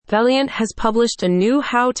Valeant has published a new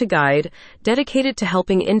how-to guide dedicated to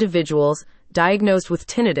helping individuals diagnosed with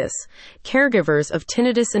tinnitus, caregivers of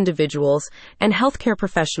tinnitus individuals, and healthcare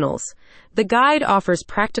professionals. The guide offers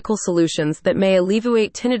practical solutions that may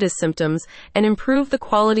alleviate tinnitus symptoms and improve the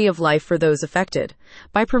quality of life for those affected.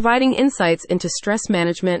 By providing insights into stress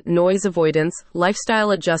management, noise avoidance,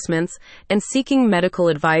 lifestyle adjustments, and seeking medical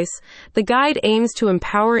advice, the guide aims to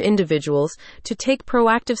empower individuals to take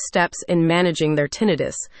proactive steps in managing their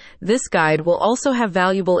tinnitus. This guide will also have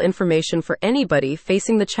valuable information for anybody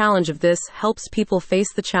facing the challenge of this. Helps people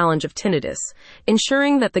face the challenge of tinnitus.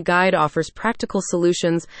 Ensuring that the guide offers practical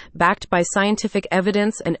solutions backed by scientific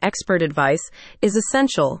evidence and expert advice is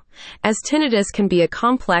essential, as tinnitus can be a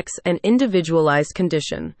complex and individualized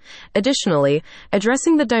condition. Additionally,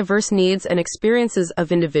 addressing the diverse needs and experiences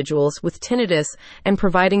of individuals with tinnitus and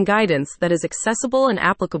providing guidance that is accessible and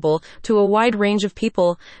applicable to a wide range of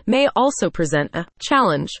people may also present a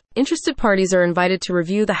challenge. Interested parties are invited to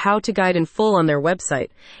review the how-to guide in full on their website,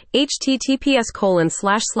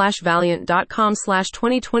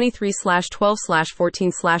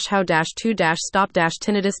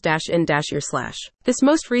 https://valiant.com/2023/12/14/how-2-stop-tinnitus-in-year/. This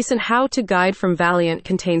most recent how-to guide from Valeant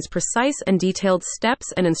contains precise and detailed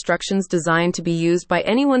steps and instructions designed to be used by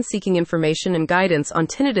anyone seeking information and guidance on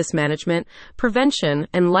tinnitus management, prevention,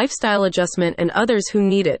 and lifestyle adjustment, and others who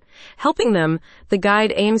need it. Helping them, the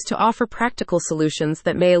guide aims to offer practical solutions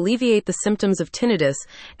that may alleviate the symptoms of tinnitus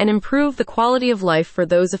and improve the quality of life for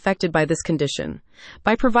those affected by this condition.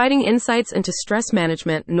 By providing insights into stress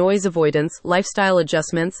management, noise avoidance, lifestyle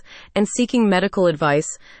adjustments, and seeking medical advice,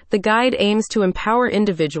 the guide aims to empower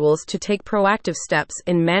individuals to take proactive steps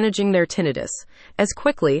in managing their tinnitus as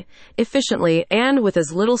quickly, efficiently, and with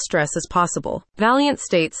as little stress as possible. Valeant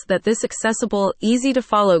states that this accessible,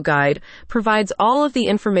 easy-to-follow guide provides all of the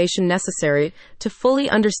information necessary to fully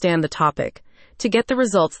understand the topic to get the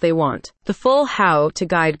results they want. The full how-to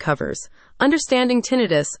guide covers Understanding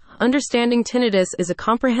Tinnitus. Understanding Tinnitus is a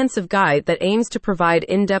comprehensive guide that aims to provide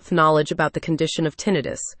in-depth knowledge about the condition of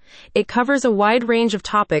tinnitus. It covers a wide range of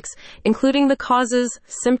topics, including the causes,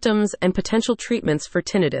 symptoms, and potential treatments for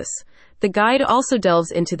tinnitus. The guide also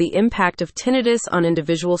delves into the impact of tinnitus on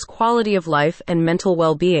individuals' quality of life and mental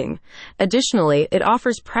well-being. Additionally, it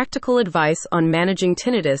offers practical advice on managing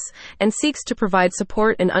tinnitus and seeks to provide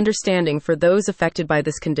support and understanding for those affected by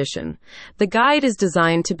this condition. The guide is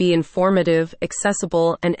designed to be informative,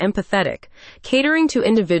 accessible, and empathetic, catering to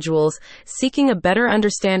individuals seeking a better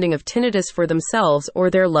understanding of tinnitus for themselves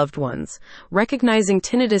or their loved ones. Recognizing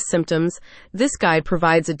tinnitus symptoms, this guide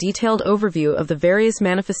provides a detailed overview of the various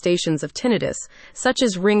manifestations of tinnitus, such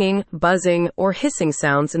as ringing, buzzing, or hissing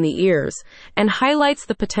sounds in the ears, and highlights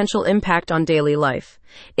the potential impact on daily life.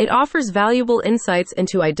 It offers valuable insights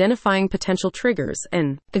into identifying potential triggers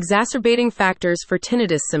and exacerbating factors for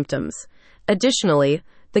tinnitus symptoms. Additionally,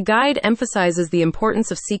 the guide emphasizes the importance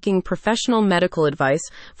of seeking professional medical advice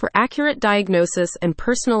for accurate diagnosis and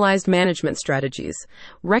personalized management strategies.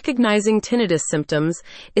 Recognizing tinnitus symptoms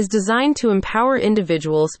is designed to empower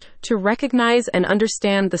individuals to recognize and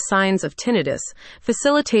understand the signs of tinnitus,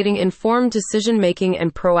 facilitating informed decision-making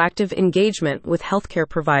and proactive engagement with healthcare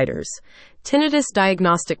providers. Tinnitus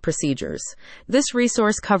diagnostic procedures. This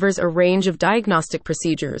resource covers a range of diagnostic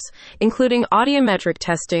procedures, including audiometric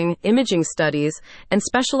testing, imaging studies, and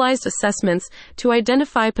specialized assessments to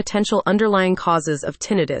identify potential underlying causes of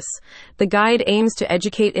tinnitus. The guide aims to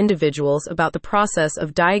educate individuals about the process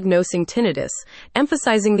of diagnosing tinnitus,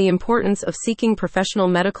 emphasizing the importance of seeking professional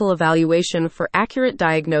medical evaluation for accurate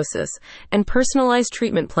diagnosis and personalized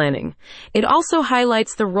treatment planning. It also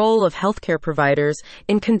highlights the role of healthcare providers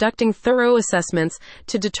in conducting thorough assessments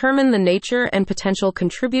to determine the nature and potential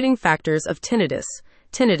contributing factors of tinnitus.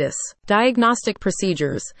 Tinnitus diagnostic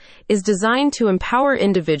procedures is designed to empower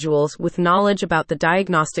individuals with knowledge about the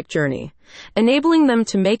diagnostic journey, enabling them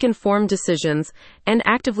to make informed decisions and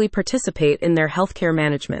actively participate in their healthcare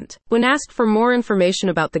management. When asked for more information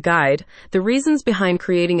about the guide, the reasons behind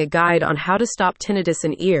creating a guide on how to stop tinnitus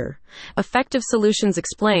in ear, effective solutions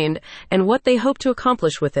explained, and what they hope to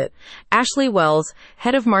accomplish with it, Ashley Wells,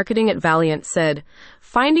 head of marketing at Valeant, said,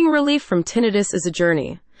 "Finding relief from tinnitus is a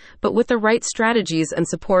journey. But with the right strategies and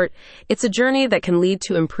support, it's a journey that can lead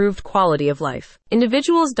to improved quality of life."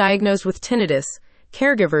 Individuals diagnosed with tinnitus,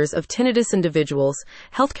 caregivers of tinnitus individuals,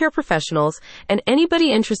 healthcare professionals, and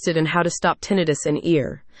anybody interested in how to stop tinnitus in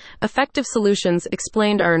ear. Effective solutions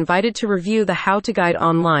explained are invited to review the How to Guide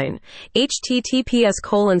online.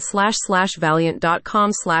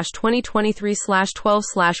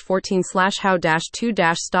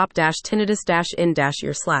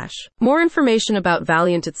 https://valiant.com/2023/12/14/how-to-stop-tinnitus-in-your/. More information about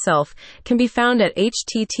Valeant itself can be found at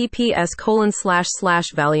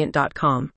https://valiant.com.